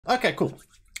Okay, cool.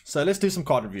 So let's do some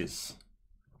card reviews.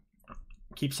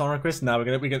 Keep song requests. Now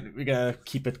we're gonna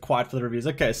keep it quiet for the reviews.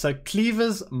 Okay, so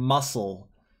Cleaver's Muscle.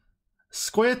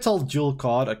 Squirtle dual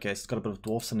card. Okay, so it's got a bit of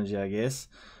dwarf synergy, I guess.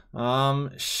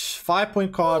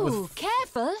 5-point card with.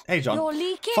 Careful. Hey John. You're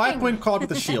leaking. 5-point card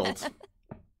with a shield.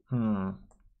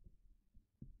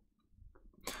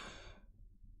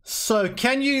 So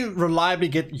can you reliably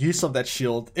get use of that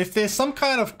shield? If there's some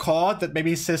kind of card that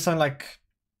maybe says something like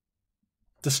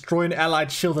destroy an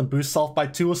allied shield and boost self by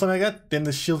 2 or something like that, then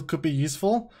the shield could be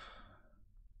useful.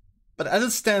 But as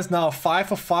it stands now, 5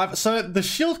 for 5. So the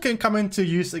shield can come into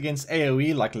use against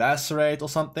AoE, like Lacerate or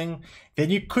something.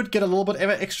 Then you could get a little bit of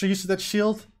extra use of that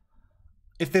shield.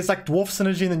 If there's like Dwarf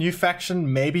Synergy in the new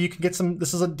faction, maybe you can get some.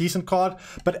 This is a decent card.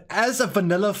 But as a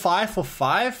vanilla 5 for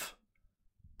 5,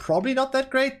 probably not that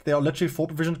great. There are literally 4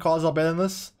 provision cards are better than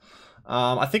this.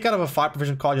 I think out of a 5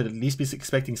 provision card, you'd at least be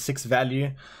expecting 6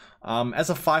 value.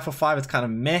 As a 5 for 5, it's kind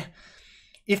of meh.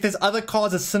 If there's other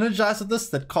cards that synergize with this,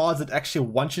 that cards that actually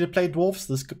want you to play dwarfs,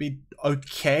 this could be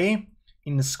okay.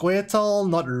 In the Squirtle,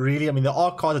 not really. I mean, there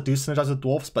are cards that do synergize with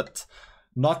dwarfs, but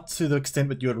not to the extent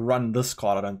that you would run this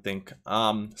card, I don't think.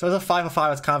 So as a 5 for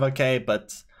 5, it's kind of okay,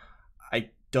 but I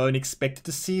don't expect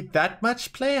to see that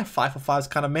much play. A 5 for 5 is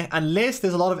kind of meh. Unless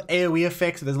there's a lot of AoE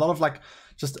effects, there's a lot of like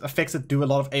just effects that do a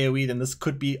lot of AoE, then this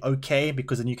could be okay,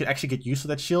 because then you can actually get used to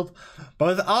that shield. But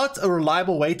without a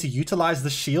reliable way to utilize the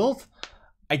shield,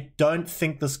 I don't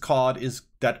think this card is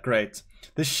that great.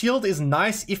 The shield is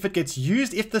nice if it gets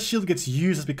used. If the shield gets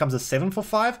used, it becomes a 7 for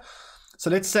 5. So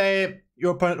let's say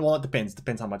your opponent, well, it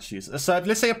depends how much use. So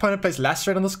let's say your opponent plays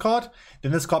Lacerate on this card,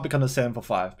 then this card becomes a 7 for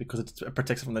 5 because it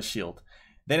protects it from the shield.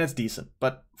 Then it's decent.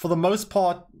 But for the most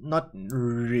part, not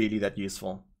really that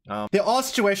useful. There are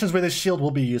situations where the shield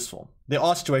will be useful. There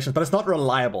are situations, but it's not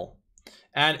reliable.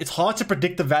 And it's hard to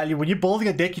predict the value. When you're building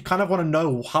a deck, you kind of want to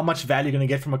know how much value you're going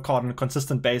to get from a card on a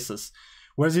consistent basis.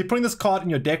 Whereas if you're putting this card in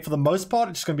your deck, for the most part,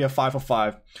 it's just going to be a 5 for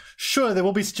 5. Sure, there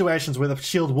will be situations where the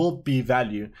shield will be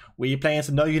value, where you're playing against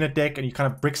a no-unit deck and you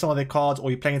kind of brick some of their cards, or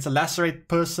you're playing against a Lacerate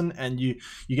person and you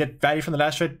get value from the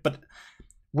Lacerate. But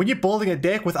when you're building a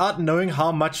deck without knowing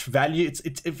how much value,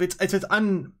 if it's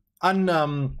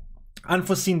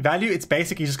unforeseen value, it's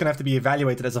basically just gonna have to be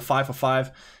evaluated as a 5 for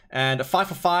 5, and a 5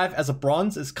 for 5 as a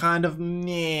bronze is kind of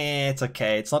meh. It's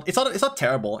okay. It's not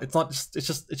terrible. It's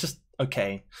just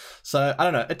okay. So I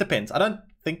don't know. It depends. I don't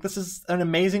think this is an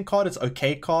amazing card. It's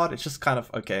okay card. It's just kind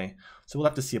of okay. So we'll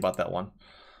have to see about that one.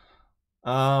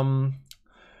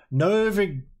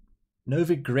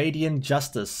 Novigradian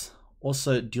Justice,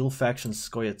 also dual faction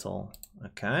Squirtle.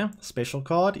 Okay, special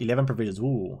card, 11 provisions.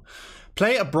 Ooh.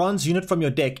 Play a bronze unit from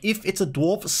your deck. If it's a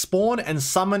dwarf, spawn and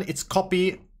summon its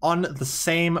copy on the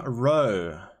same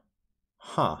row.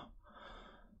 Huh.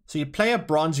 So you play a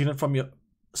bronze unit from your...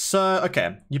 So,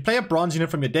 okay. You play a bronze unit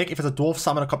from your deck. If it's a dwarf,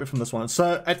 summon a copy from this one.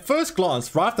 So, at first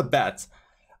glance, right off the bat,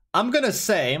 I'm going to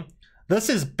say this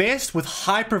is best with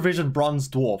high provision bronze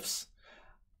dwarfs.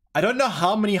 I don't know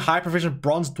how many high provision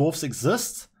bronze dwarfs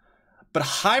exist, but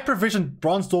high provision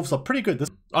bronze dwarfs are pretty good.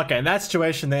 Okay, in that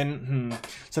situation then,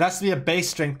 so that's to be a base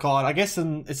strength card. I guess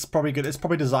then it's probably good. It's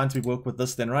probably designed to be work with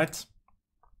this then, right?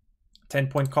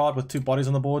 10-point card with 2 bodies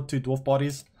on the board, 2 dwarf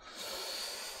bodies.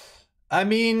 I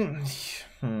mean,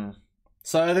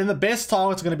 So then the best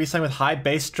targets are going to be something with high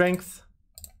base strength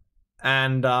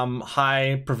and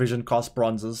high provision cost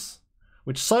bronzes,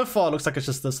 which so far looks like it's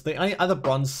just this. The only other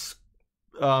bronze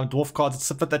dwarf cards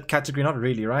that fit that category, not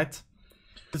really, right?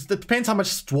 It depends how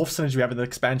much dwarf synergy we have in the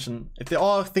expansion. If there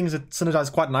are things that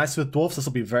synergize quite nicely with dwarfs, this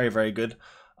will be very, very good.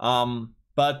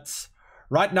 But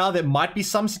right now, there might be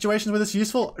some situations where this is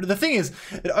useful. The thing is,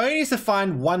 it only needs to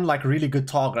find one like really good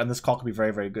target, and this card could be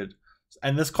very, very good.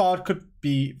 And this card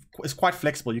is quite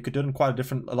flexible. You could do it in quite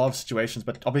a lot of situations,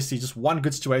 but obviously just one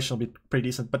good situation will be pretty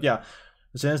decent. But yeah,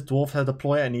 as soon as dwarf has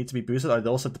deploy and need to be boosted, or they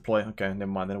also deploy. Okay, never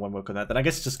mind, then it won't work on that. Then I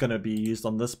guess it's just going to be used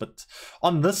on this, but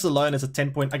on this alone, it's a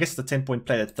 10-point. I guess it's a 10-point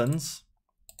play that thins.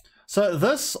 So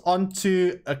this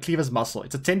onto a Cleaver's Muscle.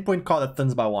 It's a 10-point card that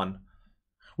thins by 1,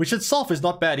 which itself is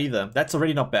not bad either. That's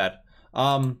already not bad.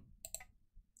 10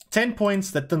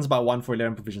 points that thins by 1 for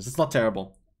 11 provisions. It's not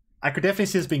terrible. I could definitely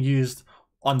see this being used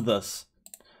on this,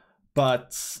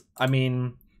 but I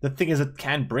mean, the thing is, it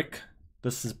can brick.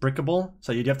 This is brickable,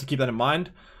 so you'd have to keep that in mind.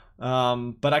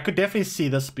 But I could definitely see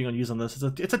this being used on this.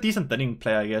 It's a decent thinning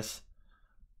play, I guess.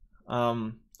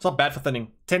 It's not bad for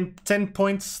thinning. 10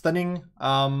 points thinning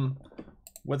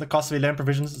with the cost of 11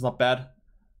 provisions is not bad.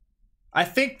 I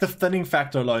think the thinning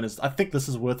factor alone is... I think this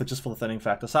is worth it just for the thinning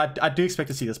factor. So I do expect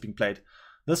to see this being played.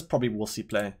 This probably will see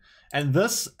play. And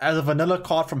this, as a vanilla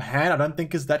card from hand, I don't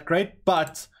think is that great.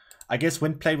 But I guess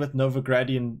when played with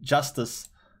Novigradian Justice,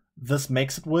 this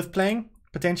makes it worth playing,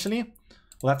 potentially.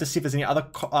 We'll have to see if there's any other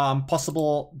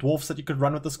possible dwarfs that you could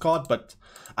run with this card, but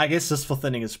I guess just for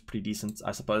thinning is pretty decent,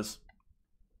 I suppose.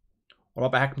 What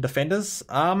about Hackman Defenders?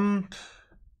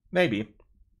 Maybe.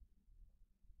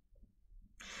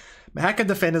 Hacker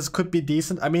Defenders could be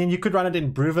decent. I mean, you could run it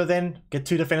in Brewer then, get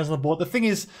 2 defenders on the board. The thing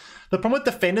is, the problem with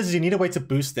defenders is you need a way to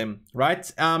boost them, right?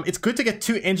 It's good to get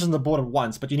 2 engines on the board at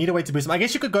once, but you need a way to boost them. I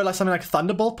guess you could go like something like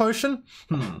Thunderbolt Potion.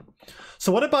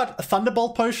 So what about a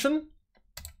Thunderbolt Potion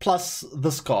plus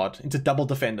this card into double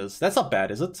defenders? That's not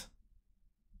bad, is it?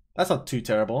 That's not too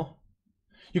terrible.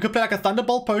 You could play like a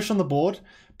Thunderbolt Potion on the board,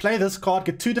 play this card,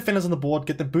 get 2 defenders on the board,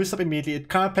 get them boost up immediately. It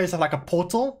kind of plays like a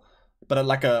portal, but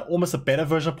like almost a better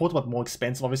version of portal, but more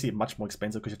expensive. Obviously, much more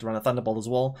expensive because you have to run a Thunderbolt as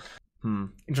well.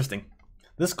 Interesting.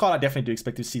 This card I definitely do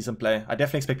expect to see some play. I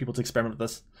definitely expect people to experiment with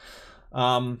this.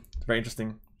 Very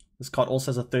interesting. This card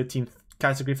also has a 13th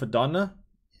category for Donna.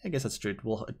 I guess that's true.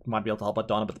 It might be able to help out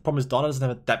Donna, but the problem is Donna doesn't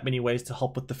have that many ways to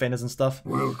help with defenders and stuff.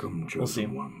 Welcome,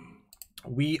 chosen one.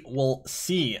 We will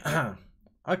see.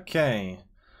 Okay.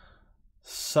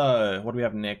 So, what do we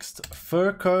have next?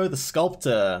 Furco the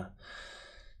Sculptor.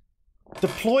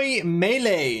 Deploy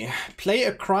melee. Play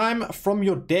a crime from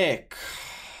your deck.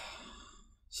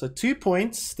 So 2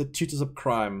 points that tutors up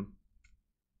crime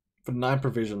for 9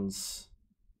 provisions.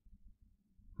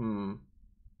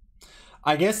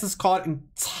 I guess this card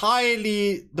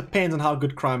entirely depends on how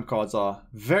good crime cards are.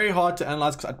 Very hard to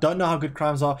analyze because I don't know how good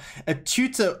crimes are. A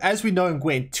tutor, as we know in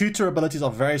Gwent, tutor abilities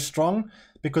are very strong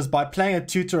because by playing a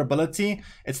tutor ability,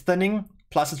 it's thinning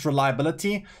plus its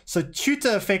reliability. So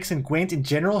tutor effects in Gwent in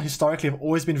general historically have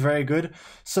always been very good.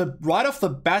 So right off the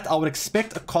bat, I would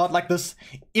expect a card like this,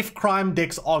 if crime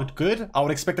decks are good, I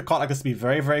would expect a card like this to be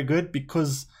very, very good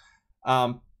because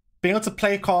being able to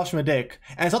play cards from a deck,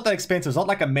 and it's not that expensive, it's not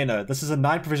like a Menno. This is a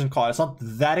 9 provision card, it's not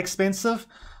that expensive.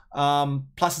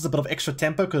 Plus it's a bit of extra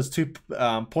tempo because it's 2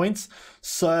 points.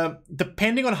 So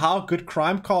depending on how good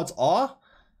crime cards are,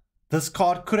 this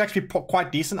card could actually be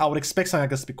quite decent. I would expect something like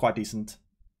this to be quite decent.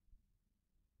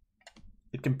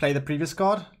 It can play the previous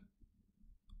card,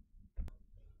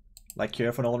 like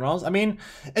here for Nolan Rounds. I mean,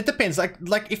 it depends. Like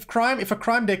if a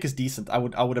crime deck is decent, I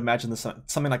would imagine this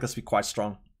something like this would be quite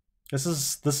strong. This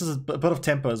is a bit of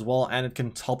tempo as well, and it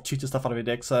can help tutor stuff out of your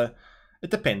deck. So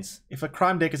it depends. If a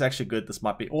crime deck is actually good, this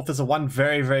might be. Or if there's a one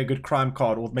very, very good crime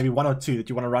card, or maybe 1 or 2 that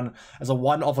you want to run as a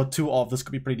 1 of or 2 of, this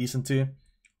could be pretty decent too.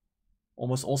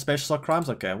 Almost all specials are crimes.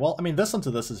 Okay, well, I mean, this onto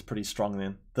this is pretty strong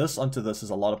then. This onto this is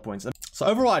a lot of points. So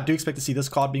overall, I do expect to see this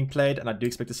card being played, and I do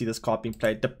expect to see this card being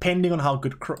played, depending on how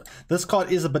good... This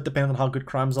card is a bit dependent on how good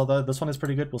crimes are, though. This one is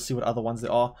pretty good. We'll see what other ones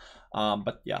there are.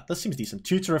 But yeah, this seems decent.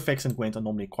 Tutor effects in Gwent are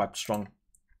normally quite strong.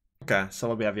 Okay, so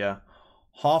what we have here?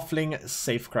 Halfling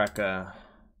Safecracker.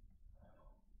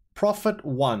 Profit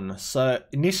 1. So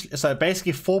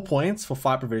basically 4 points for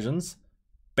 5 provisions,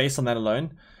 based on that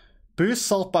alone. Boost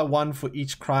self by 1 for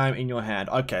each crime in your hand.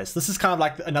 Okay, so this is kind of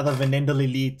like another Venendal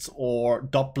Elite or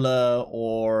Doppler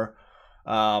or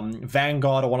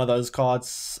Vanguard or one of those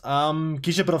cards.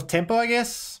 Gives you a bit of tempo, I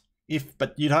guess.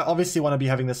 But you'd obviously want to be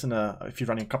having this in if you're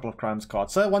running a couple of crimes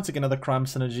cards. So once again, another crime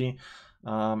synergy.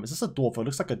 Is this a dwarf? It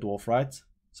looks like a dwarf, right?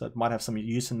 So it might have some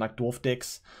use in like dwarf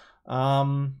decks.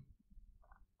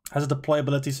 Has a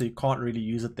deployability, so you can't really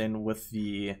use it then with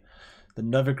the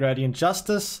Novigradian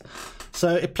Justice.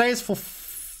 So it plays for,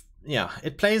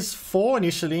 it plays 4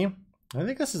 initially. I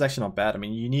think this is actually not bad. I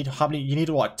mean, you need how many? You need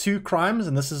what? 2 crimes,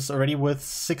 and this is already worth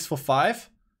 6 for 5.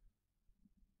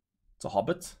 It's a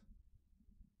Hobbit.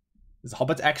 Is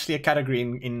Hobbit actually a category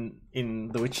in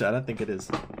The Witcher? I don't think it is.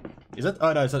 Is it?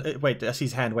 Oh no. Wait, I see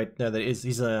his hand. Wait, no, there is.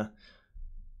 He's a.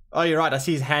 Oh, you're right. I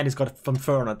see his hand. He's got some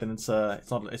fur on it. Then it's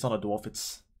not a dwarf.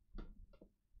 It's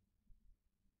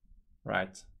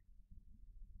right.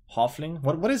 Halfling?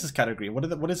 What is this category?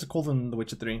 What is it called in The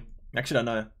Witcher 3? I actually don't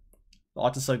know. The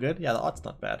art is so good. Yeah, the art's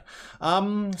not bad.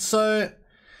 So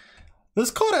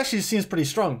this card actually seems pretty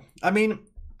strong. I mean,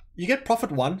 you get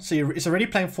profit 1, so it's already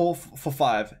playing 4 for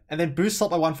 5, and then boost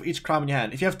self by 1 for each crime in your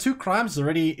hand. If you have 2 crimes,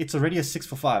 it's already a 6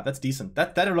 for 5. That's decent.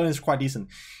 That alone is quite decent.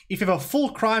 If you have a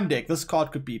full crime deck, this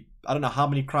card could be, I don't know how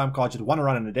many crime cards you'd want to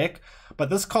run in a deck, but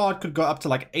this card could go up to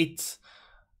like 8,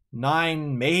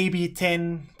 9, maybe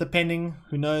 10, depending.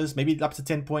 Who knows? Maybe up to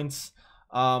 10 points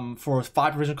for a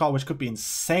 5 provision card, which could be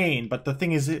insane. But the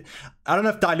thing is, I don't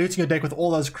know if diluting your deck with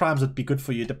all those crimes would be good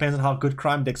for you. It depends on how good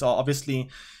crime decks are. Obviously,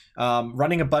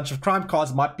 running a bunch of crime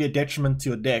cards might be a detriment to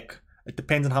your deck. It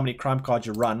depends on how many crime cards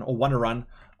you run or want to run.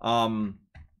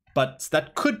 But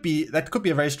that could be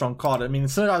a very strong card. I mean, it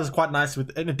synergizes quite nice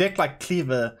with in a deck like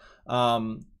Cleaver.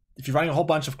 if you're running a whole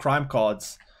bunch of crime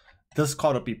cards, this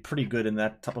card would be pretty good in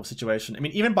that type of situation. I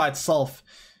mean, even by itself,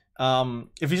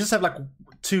 if you just have like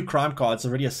 2 crime cards,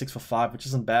 already a 6 for 5, which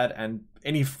isn't bad, and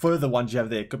any further ones you have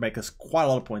there could make us quite a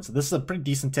lot of points. So this is a pretty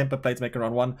decent temper play to make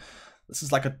around 1. This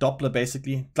is like a Doppler,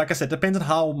 basically. Like I said, depends on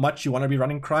how much you want to be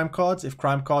running crime cards. If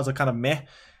crime cards are kind of meh,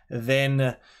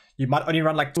 then you might only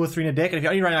run like 2 or 3 in a deck. And if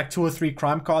you're only running like 2 or 3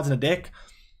 crime cards in a deck,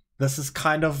 this is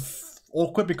kind of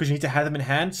awkward because you need to have them in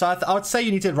hand. So I would say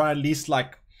you need to run at least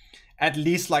like I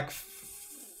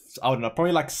don't know,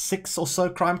 probably like 6 or so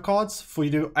crime cards for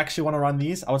you to actually want to run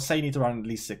these. I would say you need to run at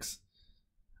least 6.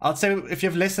 I would say if you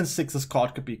have less than 6, this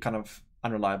card could be kind of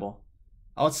unreliable.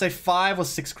 I would say 5 or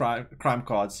 6 crime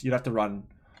cards you'd have to run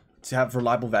to have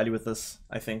reliable value with this,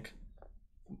 I think.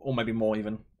 Or maybe more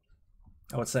even,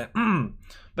 I would say.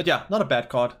 But yeah, not a bad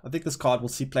card. I think this card will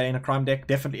see play in a crime deck.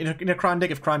 Definitely in a crime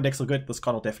deck. If crime decks are good, this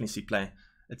card will definitely see play.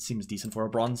 It seems decent for a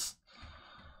bronze.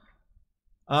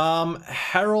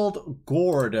 Harold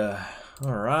Gord.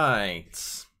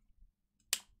 Alright.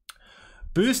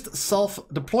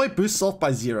 Deploy boost self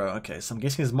by 0. Okay, so I'm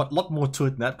guessing there's a lot more to it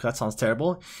than that, because that sounds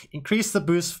terrible. Increase the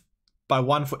boost by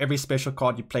 1 for every special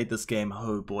card you played this game.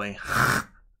 Oh boy.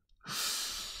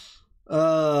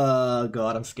 Oh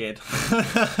god, I'm scared.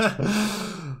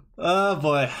 Oh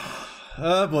boy.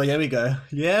 Oh boy, here we go.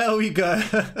 Here we go.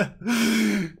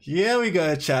 Here we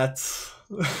go, chat.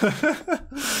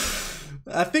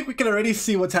 I think we can already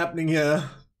see what's happening here.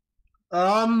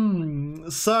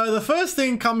 So the first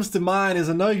thing comes to mind is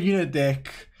a no unit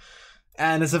deck,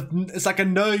 and it's like a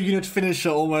no unit finisher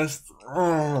almost.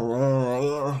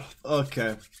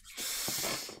 Okay.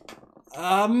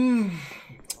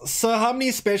 So how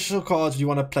many special cards do you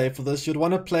want to play for this? You'd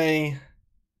want to play,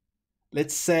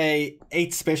 let's say,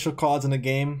 8 special cards in a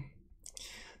game.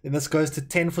 Then this goes to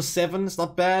 10 for 7. It's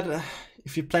not bad.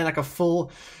 If you're playing like a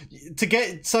full,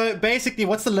 so basically,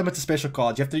 what's the limit to special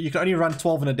cards? You can only run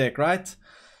 12 in a deck, right?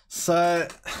 So,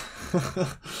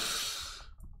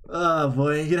 oh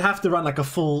boy, you'd have to run like a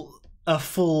full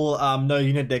no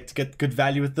unit deck to get good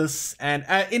value with this. And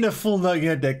in a full no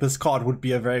unit deck, this card would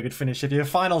be a very good finish. If your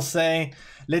final say,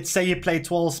 let's say you play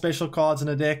 12 special cards in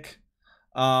a deck,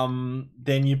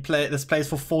 then you play this plays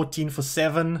for 14 for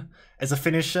 7 as a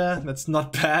finisher. That's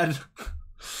not bad.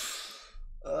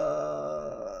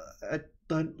 I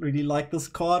don't really like this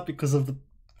card because of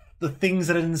the things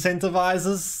that it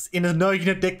incentivizes. In a no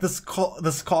unit deck, this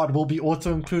card will be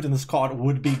auto include, and this card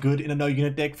would be good in a no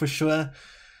unit deck for sure.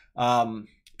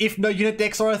 If no unit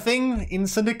decks are a thing in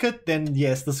Syndicate, then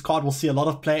yes, this card will see a lot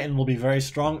of play and will be very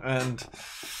strong. And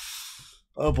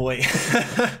oh boy,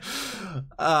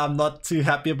 I'm not too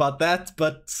happy about that.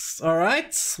 But all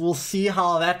right, we'll see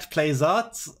how that plays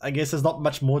out. I guess there's not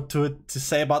much more to it to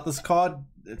say about this card.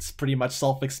 It's pretty much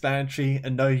self-explanatory. A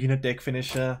no unit deck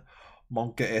finisher,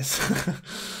 Monka S.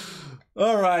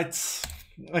 All right,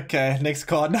 okay, next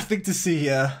card. Nothing to see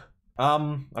here.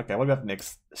 Okay, what do we have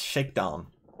next? Shakedown.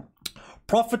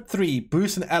 Profit 3,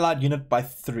 boost an allied unit by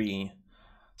 3.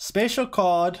 Special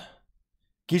card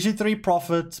gives you 3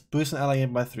 profit, boost an allied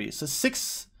unit by 3. So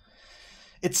 6.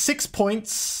 It's 6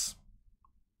 points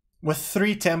with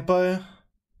 3 tempo.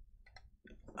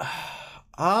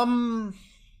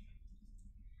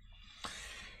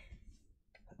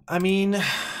 I mean,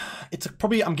 it's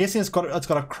probably, I'm guessing it's got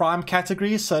a crime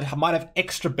category, so it might have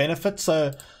extra benefit.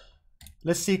 So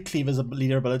let's see Cleaver's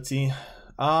leader ability.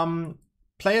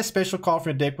 Play a special card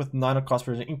from your deck with 9 of cost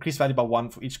per increase value by 1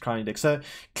 for each card in your deck. So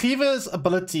Cleaver's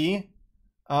ability,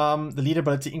 the leader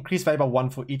ability, increase value by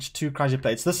 1 for each 2 crimes you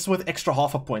played. So this is with extra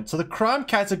half a point. So the crime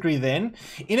category then,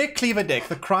 in a Cleaver deck,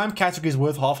 the crime category is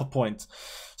worth half a point.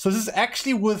 So this is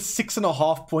actually worth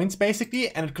 6.5 points basically,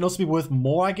 and it can also be worth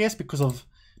more, I guess, because of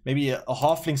maybe a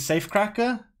halfling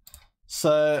safecracker.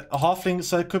 So a halfling,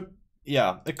 so it could,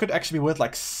 yeah, it could actually be worth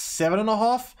like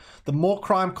 7.5. The more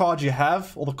crime cards you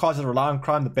have, or the cards that rely on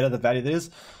crime, the better the value it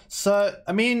is. So,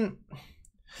 I mean,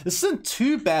 this isn't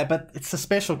too bad, but it's a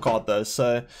special card though.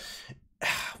 So,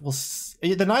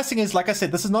 the nice thing is, like I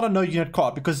said, this is not a no unit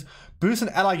card because boost an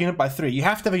ally unit by 3. You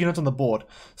have to have a unit on the board.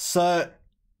 So,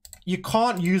 you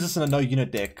can't use this in a no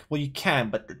unit deck. Well, you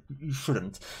can, but you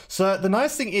shouldn't. So, the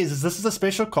nice thing is this is a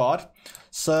special card.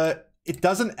 So, it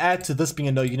doesn't add to this being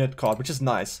a no unit card, which is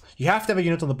nice. You have to have a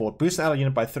unit on the board. Boost an ally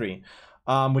unit by 3.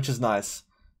 Which is nice.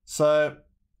 So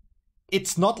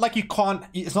it's not like you can't,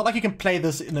 it's not like you can play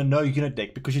this in a no unit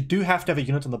deck because you do have to have a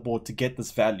unit on the board to get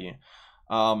this value.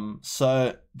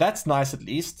 So that's nice at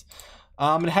least.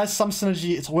 It has some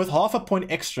synergy. It's worth half a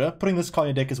point extra. Putting this card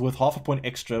in your deck is worth half a point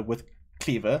extra with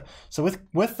Cleaver. So with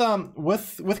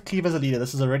Cleaver as a leader,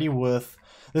 this is already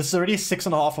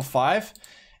 6.5 or 5.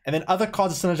 And then other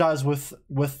cards are synergized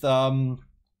with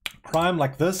crime,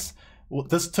 like this. Well,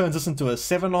 this turns this into a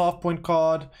 7.5 point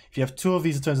card. If you have 2 of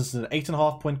these, it turns this into an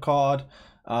 8.5 point card.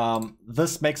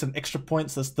 This makes an extra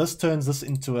points. This turns this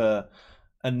into a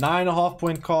 9.5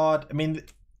 point card. I mean,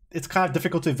 it's kind of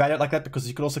difficult to evaluate like that because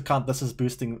you could also count this as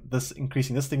boosting this,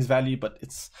 increasing this thing's value, but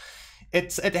it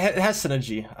has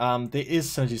synergy. There is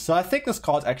synergy, so I think this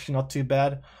card's actually not too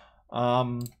bad.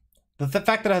 The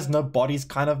fact that it has no bodies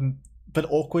kind of a bit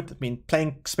awkward. I mean,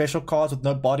 playing special cards with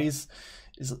no bodies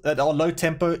or low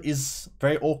tempo is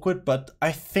very awkward, but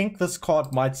I think this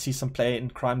card might see some play in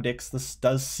crime decks. This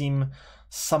does seem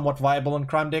somewhat viable in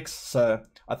crime decks, so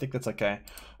I think that's okay.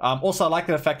 Also, I like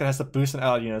the fact that it has the boost and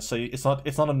allied units, so it's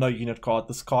not a no unit card.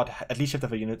 This card, at least you have to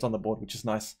have a unit on the board, which is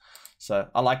nice. So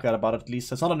I like that about it, at least.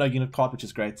 So it's not a no unit card, which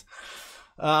is great.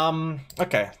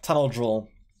 Okay, Tunnel Drawl.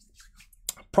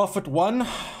 Profit 1,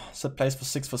 so it plays for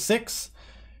 6 for 6.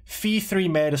 Fee 3,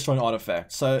 may destroy an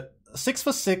artifact. So 6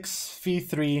 for 6, fee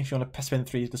 3, if you want to spend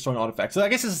 3, destroy an artifact. So I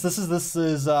guess this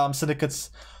is Syndicate's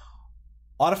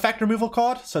artifact removal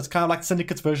card. So it's kind of like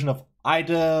Syndicate's version of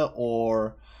Ida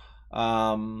or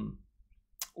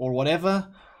whatever.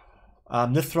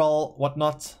 Nithril,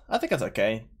 whatnot. I think that's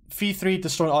okay. Fee 3,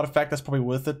 destroy an artifact, that's probably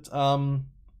worth it. I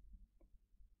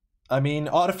mean,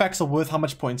 artifacts are worth how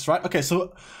much points, right? Okay,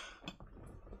 so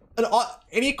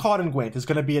any card in Gwent is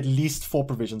going to be at least 4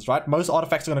 provisions, right? Most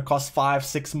artifacts are going to cost 5,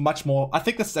 6, much more. I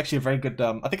think this is actually a very good.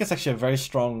 I think it's actually a very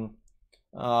strong.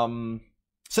 So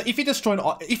if you destroy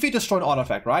an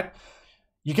artifact, right,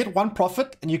 you get 1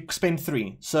 profit and you spend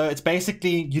 3. So it's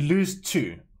basically you lose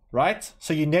 2, right?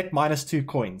 So you net -2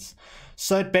 coins.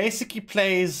 So it basically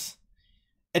plays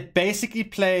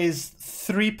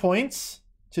 3 points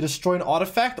to destroy an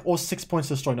artifact or 6 points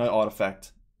to destroy no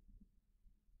artifact.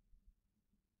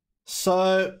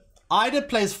 So Ida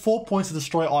plays 4 points to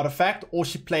destroy artifact, or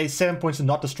she plays 7 points to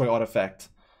not destroy artifact.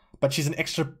 But she's an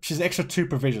extra 2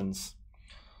 provisions.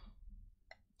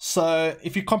 So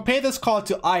if you compare this card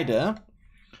to Ida,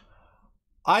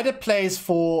 Ida plays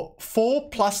for 4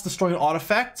 plus destroy an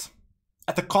artifact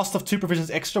at the cost of 2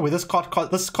 provisions extra, where this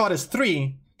card is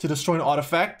 3 to destroy an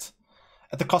artifact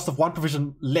at the cost of 1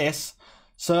 provision less.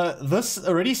 So this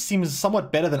already seems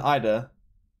somewhat better than Ida.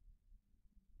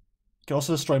 You can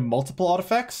also destroy multiple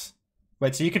artifacts.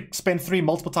 Wait, so you could spend 3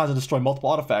 multiple times to destroy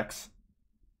multiple artifacts.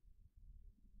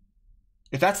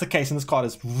 If that's the case, then this card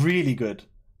is really good.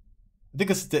 I think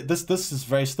this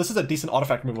is a decent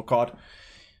artifact removal card.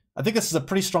 I think this is a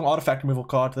pretty strong artifact removal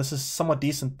card. This is somewhat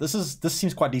decent. This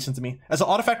seems quite decent to me. As an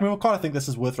artifact removal card, I think this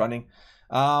is worth running.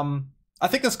 I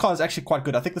think this card is actually quite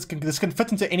good. I think this can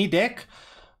fit into any deck.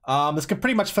 This can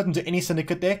pretty much fit into any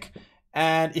Syndicate deck.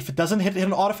 And if it doesn't hit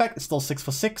an artifact, it's still 6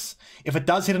 for 6. If it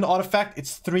does hit an artifact,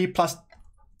 it's 3 plus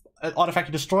an artifact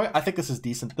you destroy. I think this is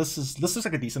decent. This looks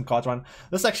like a decent card run.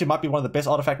 This actually might be one of the best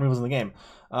artifact removals in the game.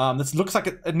 This looks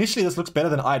like initially this looks better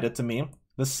than Ida to me.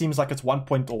 This seems like it's 1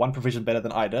 point or 1 provision better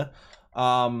than Ida.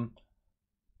 And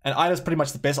Ida's pretty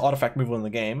much the best artifact removal in the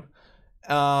game.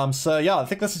 So yeah, I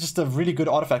think this is just a really good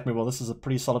artifact removal. This is a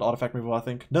pretty solid artifact removal, I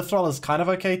think. Nithril is kind of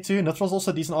okay too. Nithril's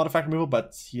also a decent artifact removal,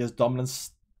 but he has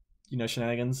dominance, you know,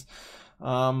 shenanigans.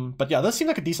 But yeah, this seems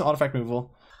like a decent artifact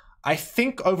removal. I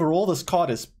think overall this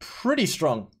card is pretty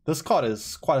strong. This card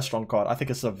is quite a strong card. I think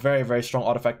it's a very, very strong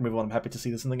artifact removal. I'm happy to see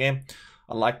this in the game.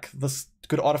 I like this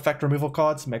good artifact removal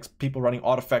cards. Makes people running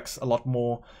artifacts a lot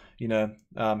more, you know,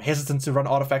 hesitant to run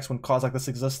artifacts when cards like this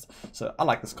exist. So I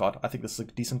like this card. I think this is a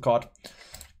decent card.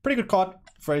 Pretty good card.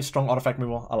 Very strong artifact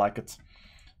removal. I like it.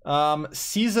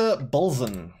 Caesar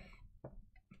Bulzen.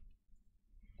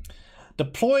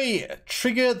 Deploy,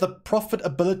 trigger the profit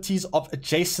abilities of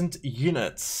adjacent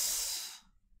units.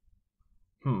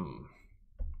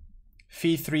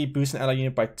 Fee 3, boost an ally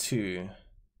unit by 2.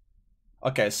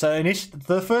 Okay, so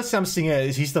the first thing I'm seeing here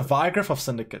is he's the Vigraph of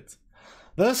Syndicate.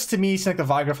 This to me is like the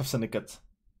Vigraph of Syndicate.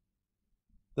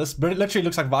 This literally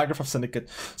looks like Vigraph of Syndicate.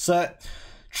 So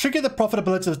trigger the profit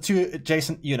ability of 2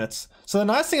 adjacent units. So the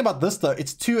nice thing about this though,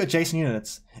 it's 2 adjacent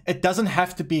units. It doesn't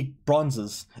have to be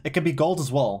bronzes. It can be gold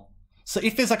as well. So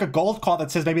if there's like a gold card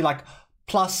that says maybe like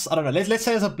plus, I don't know, let's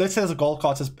say there's a gold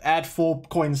card that says add 4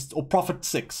 coins or profit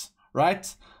 6,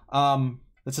 right? That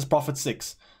says profit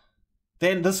 6.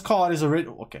 Then this card is already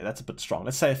okay. That's a bit strong.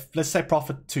 Let's say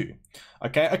profit 2.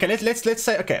 Okay. Let's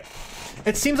say okay.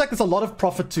 It seems like there's a lot of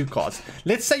profit 2 cards.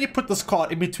 Let's say you put this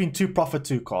card in between 2 profit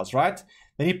 2 cards, right?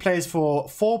 Then he plays for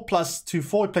 4 plus 2,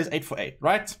 4. He plays 8 for 8,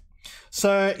 right?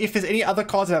 So if there's any other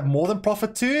cards that have more than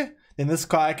profit 2, then this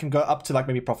guy can go up to like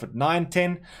maybe profit 9,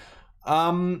 10.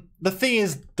 The thing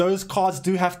is, those cards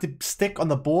do have to stick on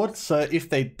the board. So if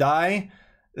they die,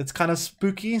 it's kind of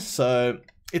spooky. So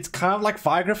it's kind of like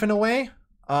Vigriff in a way,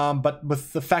 but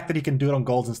with the fact that he can do it on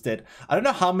golds instead. I don't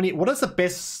know how many. What is the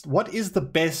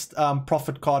best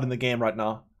profit card in the game right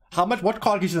now? What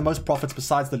card gives you the most profits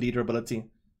besides the leader ability?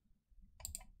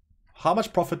 How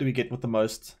much profit do we get with the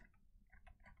most?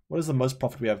 What is the most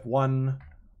profit we have? 1,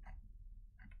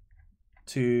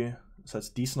 2. So it's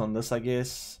decent on this, I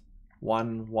guess.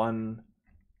 1, 1.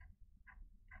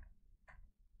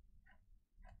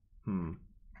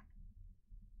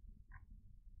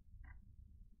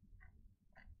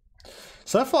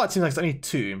 So far it seems like it's only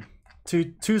 2.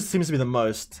 2 seems to be the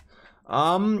most.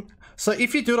 So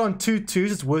if you do it on 2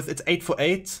 2s, it's 8 for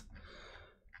 8.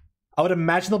 I would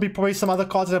imagine there'll be probably some other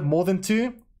cards that have more than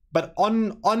 2. But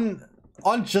on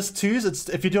just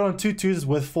 2s, if you do it on 2 2s, it's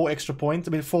worth 4 extra points.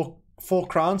 I mean 4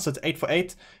 crowns, so it's 8 for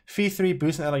 8. Fee 3,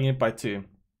 boost an ally unit by 2.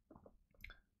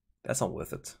 That's not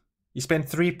worth it. You spend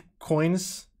 3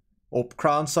 coins, or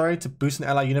crowns, sorry, to boost an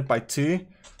ally unit by 2.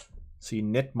 So you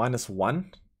net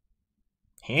 -1.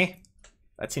 Heh?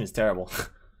 That seems terrible.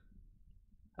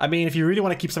 I mean, if you really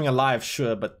want to keep something alive,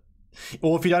 sure, but...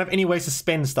 Or if you don't have any ways to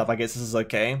spend stuff, I guess this is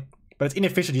okay. But it's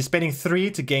inefficient. You're spending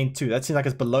 3 to gain 2. That seems like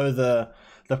it's below the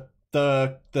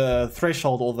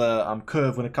threshold or the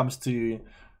curve when it comes to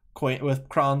with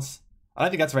crowns. I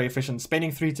don't think that's very efficient.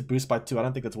 Spending 3 to boost by 2, I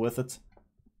don't think that's worth it.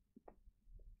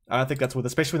 I don't think that's worth it,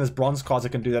 especially when there's bronze cards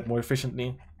that can do that more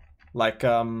efficiently. Like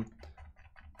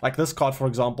this card, for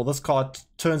example. This card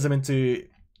turns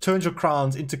your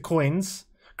crowns into coins.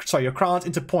 Sorry, your crowns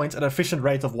into points at an efficient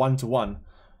rate of 1 to 1.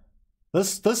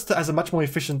 This has a much more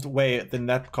efficient way than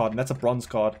that card, and that's a bronze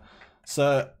card.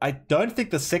 So I don't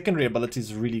think the secondary ability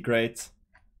is really great.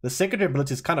 The secondary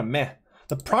ability is kind of meh.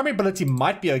 The primary ability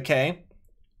might be okay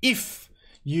if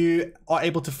you are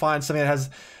able to find something that has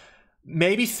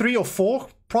maybe 3 or 4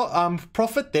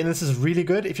 profit. Then this is really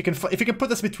good. If you can put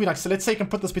this between, like, so let's say you can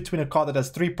put this between a card that has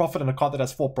 3 profit and a card that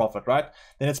has 4 profit, right?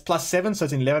 Then it's +7, so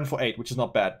it's 11 for 8, which is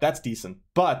not bad. That's decent.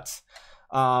 But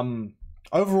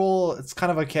overall, it's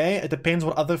kind of okay. It depends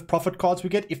what other profit cards we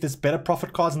get. If there's better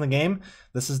profit cards in the game,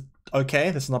 this is okay.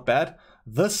 This is not bad.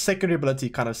 This secondary ability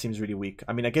kind of seems really weak.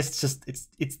 I mean, I guess it's just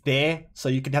it's there, so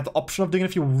you can have the option of doing it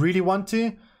if you really want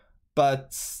to.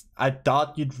 But I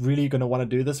doubt you're really going to want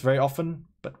to do this very often.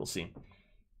 But we'll see.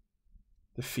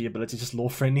 The fee ability is just law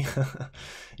friendly.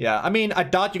 Yeah, I mean, I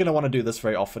doubt you're going to want to do this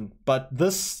very often. But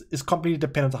this is completely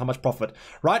dependent on how much profit.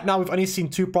 Right now, we've only seen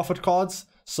 2 profit cards.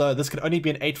 So this can only be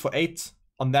an 8 for 8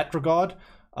 on that regard.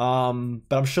 But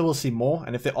I'm sure we'll see more.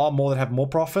 And if there are more that have more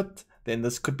profit, then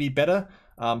this could be better.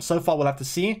 So far, we'll have to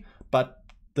see. But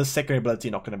the secondary ability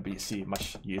not going to see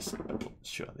much use. But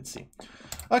sure, let's see.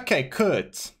 Okay,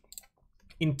 Kurt.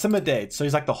 Intimidate. So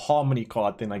he's like the harmony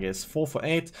card then, I guess. 4 for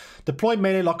 8. Deploy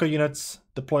melee locker units.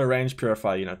 Deploy range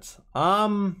purifier units.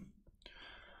 A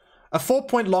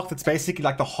 4-point lock that's basically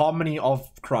like the harmony of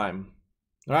crime.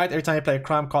 Alright, every time you play a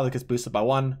crime card, it gets boosted by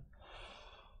 1.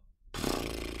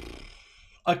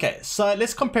 Okay, so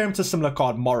let's compare him to a similar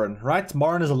card, Morin, right?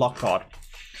 Morin is a lock card.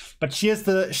 But she has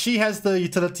the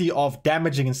utility of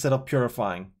damaging instead of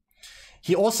purifying.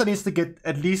 He also needs to get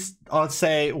at least, I would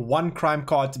say, 1 crime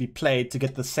card to be played to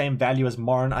get the same value as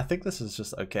Morin. I think this is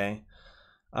just okay.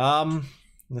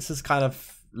 This is kind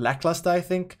of lackluster, I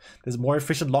think. There's more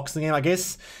efficient locks in the game. I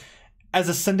guess as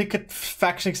a Syndicate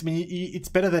faction, I mean, it's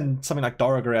better than something like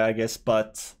Novigrad, I guess,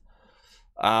 but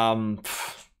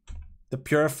the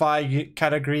Purify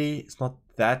category is not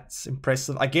that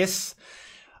impressive. I guess,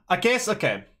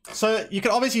 okay. So you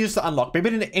can obviously use the unlock. Maybe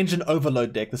in an engine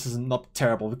overload deck, this is not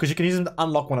terrible because you can use them to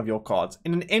unlock one of your cards.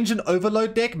 In an engine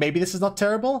overload deck, maybe this is not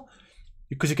terrible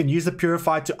because you can use the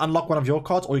Purify to unlock one of your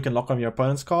cards, or you can lock one of your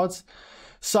opponent's cards.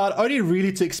 So I'd only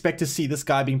really to expect to see this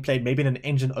guy being played maybe in an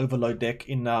engine overload deck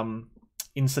in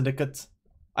Syndicate.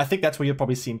 I think that's where you're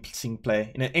probably seeing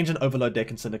play, in an engine overload deck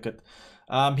in Syndicate.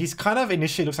 He's kind of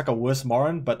initially looks like a worse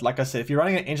Morin, but like I said, if you're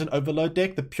running an engine overload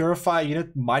deck, the Purify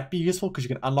unit might be useful because you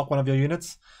can unlock one of your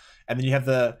units. And then you have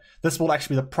this will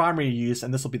actually be the primary use,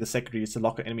 and this will be the secondary use to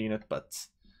lock an enemy unit, but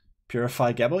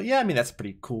Purify Gabble, yeah, I mean, that's a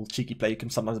pretty cool, cheeky play you can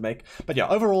sometimes make. But yeah,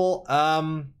 overall,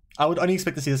 I would only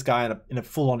expect to see this guy in a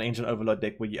full-on engine overload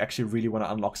deck where you actually really want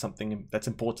to unlock something that's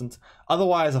important.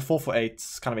 Otherwise, a 4 for 8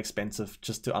 is kind of expensive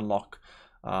just to unlock.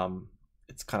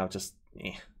 It's kind of just,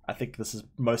 I think this is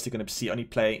mostly going to see only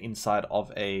play inside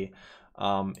of a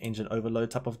engine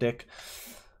overload type of deck.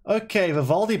 Okay,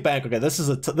 Vivaldi Bank. Okay, this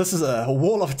is a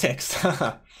wall of text.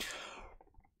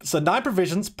 So 9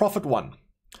 provisions, profit 1.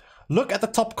 Look at the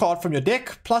top card from your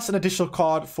deck, plus an additional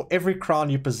card for every crown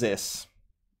you possess.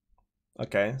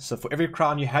 Okay, so for every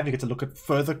crown you have, you get to look at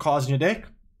further cards in your deck.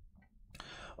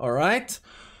 All right.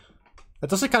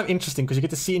 It's also kind of interesting because you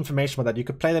get to see information about that. You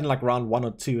could play that in like round 1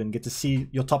 or 2 and get to see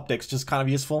your top decks, just kind of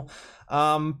useful.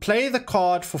 Play the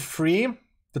card for free.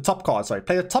 The top card, sorry.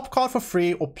 Play the top card for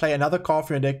free or play another card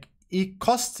for your deck.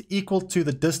 Cost equal to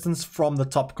the distance from the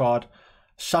top card.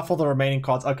 Shuffle the remaining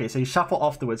cards. Okay, so you shuffle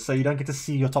afterwards, so you don't get to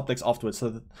see your top decks afterwards.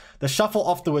 So the shuffle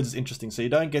afterwards is interesting. So you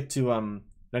don't get to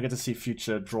see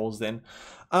future draws then.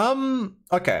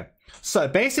 Okay. So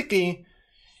basically,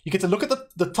 you get to look at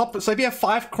the top. So if you have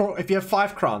five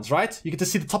crowns, right? You get to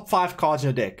see the top 5 cards in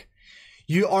your deck.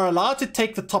 You are allowed to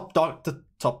take the top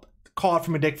card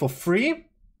from your deck for free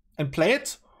and play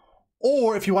it.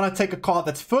 Or if you want to take a card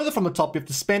that's further from the top, you have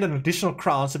to spend an additional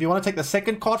crown. So if you want to take the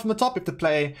second card from the top,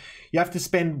 you have to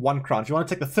spend 1 crown. If you want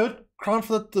to take the third crown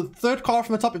for the third card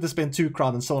from the top, you have to spend 2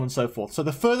 crowns, and so on and so forth. So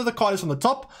the further the card is from the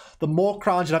top, the more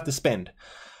crowns you have to spend.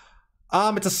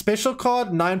 It's a special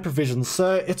card, 9 provisions.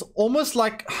 So it's almost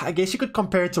like, I guess you could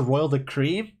compare it to Royal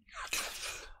Decree.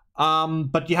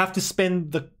 But you have to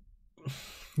spend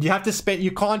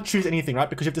you can't choose anything, right?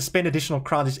 Because you have to spend additional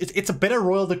crowns. It's a better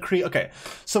Royal Decree. Okay,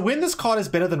 so when this card is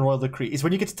better than Royal Decree is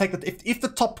when you get to take if the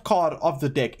top card of the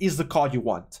deck is the card you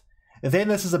want, then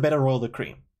this is a better Royal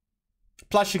Decree.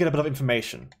 Plus you get a bit of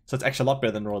information. So it's actually a lot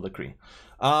better than Royal Decree.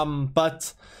 And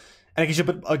it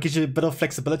gives you a bit of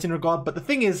flexibility in regard. But the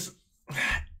thing is,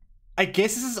 I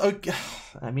guess this is okay.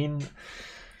 I mean,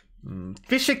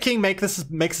 Fisher King makes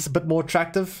this a bit more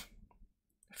attractive.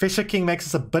 Fisher King makes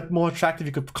this a bit more attractive.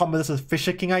 You could combo this with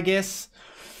Fisher King, I guess.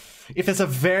 If there's a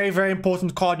very, very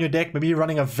important card in your deck, maybe you're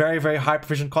running a very, very high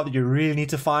provision card that you really need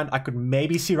to find, I could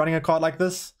maybe see running a card like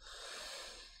this.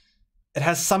 It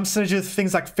has some synergy with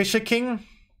things like Fisher King,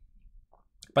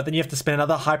 but then you have to spend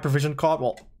another high provision card,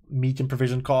 well, medium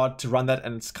provision card to run that,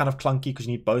 and it's kind of clunky because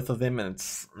you need both of them, and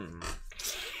it's...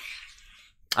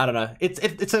 I don't know.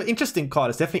 It's an interesting card.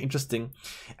 It's definitely interesting.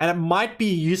 And it might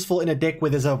be useful in a deck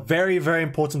where there's a very, very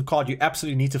important card you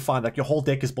absolutely need to find. Like your whole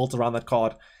deck is built around that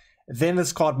card. Then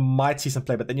this card might see some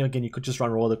play, but then again, you could just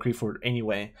run Royal Decree for it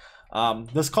anyway.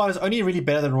 This card is only really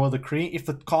better than Royal Decree if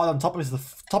the card on top is the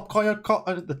top card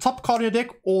in your deck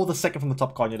or the second from the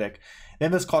top card in your deck.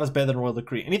 Then this card is better than Royal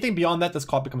Decree. Anything beyond that, this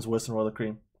card becomes worse than Royal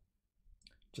Decree.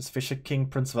 Just Fisher King,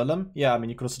 Prince Willem. Yeah, I mean,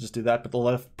 you could also just do that, but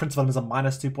although Prince Willem is a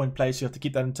minus 2-point play, so you have to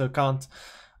keep that into account.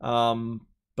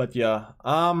 But yeah,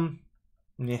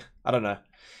 yeah, I don't know.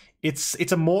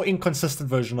 It's a more inconsistent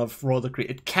version of Royal Decree.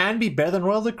 It can be better than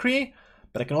Royal Decree,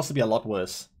 but it can also be a lot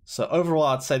worse. So overall,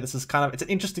 I'd say this is it's an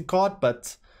interesting card,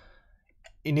 but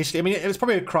initially, I mean, it was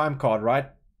probably a crime card, right?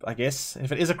 I guess.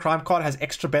 If it is a crime card, it has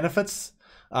extra benefits.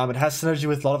 It has synergy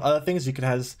with a lot of other things.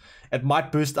 It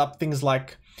might boost up things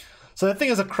like... So the thing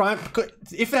is,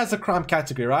 if it has a crime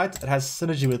category, right? It has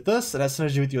synergy with this. It has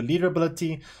synergy with your leader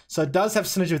ability. So it does have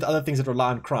synergy with other things that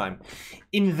rely on crime.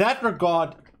 In that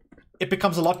regard, it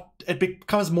becomes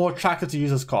more attractive to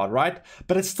use this card, right?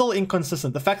 But it's still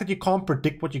inconsistent. The fact that you can't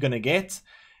predict what you're going to get,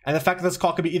 and the fact that this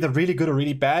card could be either really good or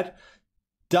really bad,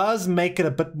 does make it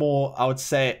a bit more, I would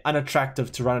say,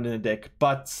 unattractive to run it in a deck.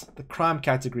 But the crime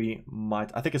category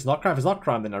might... I think it's not crime. If it's not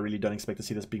crime, then I really don't expect to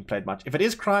see this being played much. If it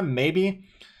is crime, maybe...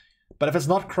 But if it's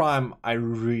not crime, I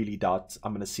really doubt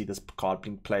I'm going to see this card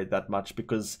being played that much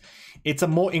because it's a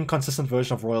more inconsistent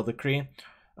version of Royal Decree.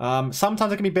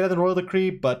 Sometimes it can be better than Royal Decree,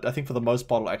 but I think for the most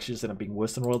part, it'll actually just end up being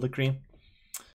worse than Royal Decree.